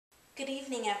Good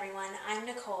evening, everyone. I'm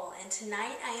Nicole, and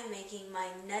tonight I am making my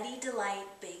Nutty Delight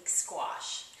baked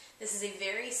squash. This is a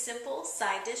very simple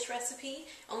side dish recipe,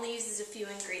 only uses a few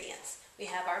ingredients. We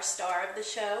have our star of the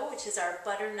show, which is our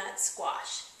butternut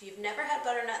squash. If you've never had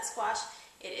butternut squash,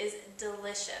 it is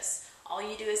delicious. All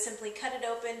you do is simply cut it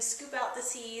open, scoop out the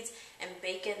seeds, and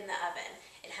bake it in the oven.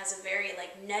 It has a very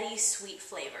nutty sweet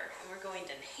flavor, and we're going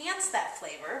to enhance that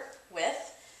flavor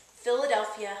with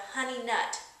Philadelphia honey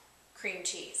nut cream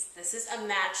cheese. This is a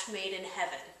match made in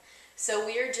heaven. So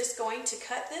we are just going to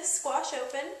cut this squash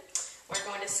open. We're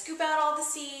going to scoop out all the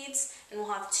seeds, and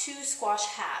we'll have 2 squash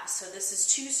halves. So this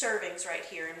is 2 servings right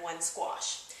here in one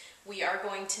squash. We are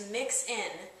going to mix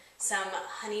in some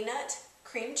honey nut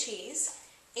cream cheese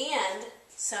and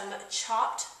some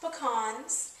chopped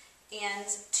pecans and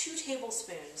 2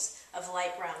 tablespoons of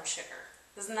light brown sugar.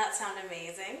 Doesn't that sound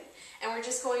amazing? And we're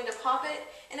just going to pop it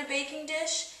in a baking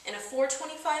dish in a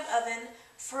 425 oven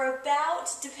for about,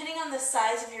 depending on the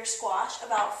size of your squash,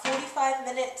 about 45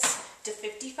 minutes to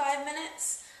 55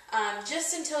 minutes,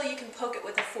 just until you can poke it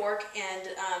with a fork and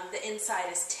the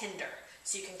inside is tender,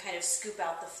 so you can kind of scoop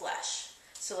out the flesh.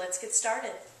 So let's get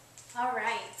started.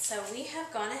 Alright, so we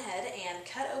have gone ahead and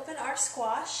cut open our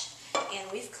squash, and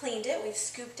we've cleaned it. We've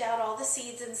scooped out all the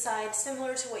seeds inside,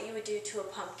 similar to what you would do to a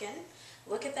pumpkin.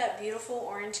 Look at that beautiful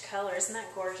orange color. Isn't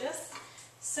that gorgeous?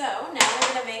 So now we're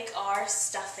going to make our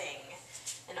stuffing.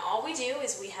 And all we do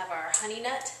is we have our honey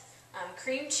nut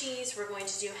cream cheese. We're going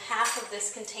to do half of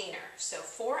this container. So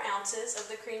 4 ounces of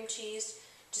the cream cheese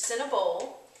just in a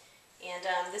bowl. And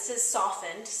this is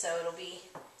softened, so it'll be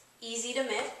easy to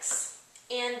mix.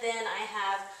 And then I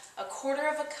have a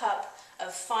 1/4 cup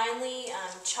of finely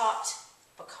chopped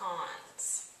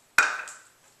pecans.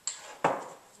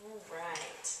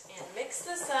 Alright, and mix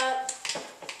this up.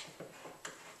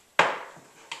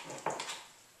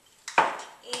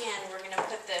 And we're going to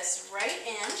put this right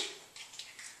in.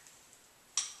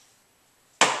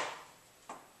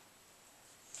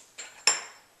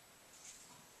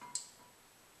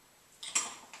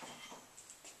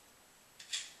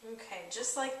 Okay,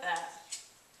 just like that.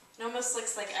 It almost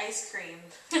looks like ice cream.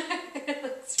 It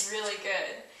looks really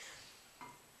good.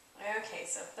 Okay,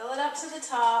 so fill it up to the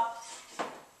top.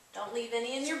 Don't leave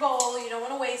any in your bowl. You don't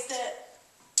want to waste it.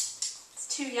 It's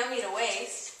too yummy to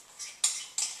waste.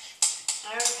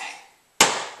 Okay.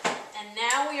 And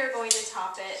now we are going to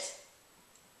top it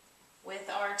with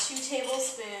our 2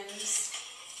 tablespoons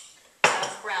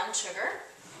of brown sugar.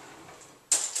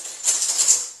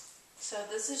 So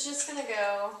this is just going to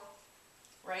go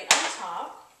right on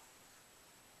top.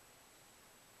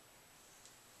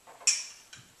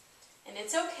 And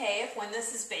it's okay if when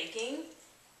this is baking,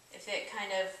 if it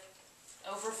kind of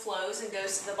overflows and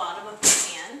goes to the bottom of the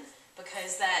pan,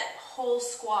 because that whole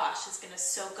squash is going to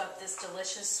soak up this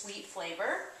delicious sweet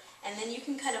flavor, and then you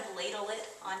can kind of ladle it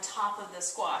on top of the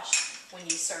squash when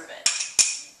you serve it.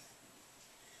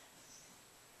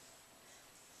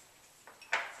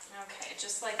 Okay,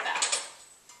 just like that.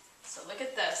 So look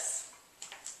at this.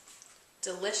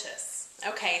 Delicious.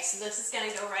 Okay, so this is going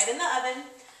to go right in the oven,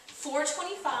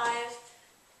 425.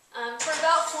 For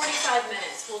about 45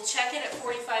 minutes. We'll check it at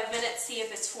 45 minutes, see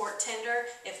if it's fork tender.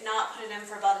 If not, put it in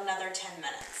for about another 10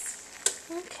 minutes.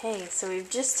 Okay, so we've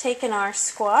just taken our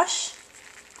squash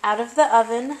out of the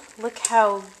oven. Look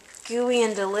how gooey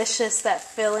and delicious that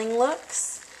filling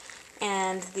looks.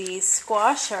 And the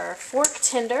squash are fork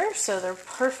tender, so they're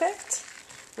perfect.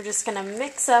 We're just going to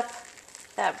mix up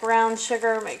that brown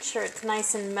sugar, make sure it's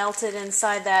nice and melted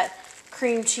inside that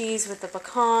cream cheese with the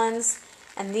pecans.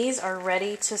 And these are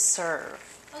ready to serve.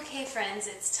 Okay friends,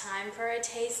 it's time for a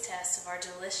taste test of our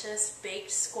delicious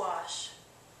baked squash.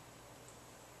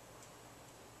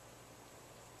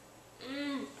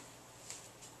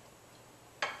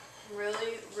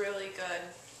 Really, really good.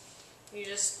 You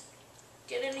just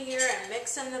get in here and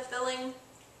mix in the filling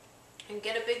and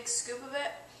get a big scoop of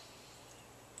it.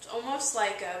 It's almost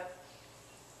like a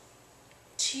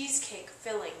cheesecake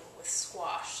filling with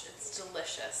squash. It's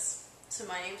delicious. So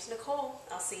my name's Nicole.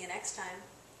 I'll see you next time.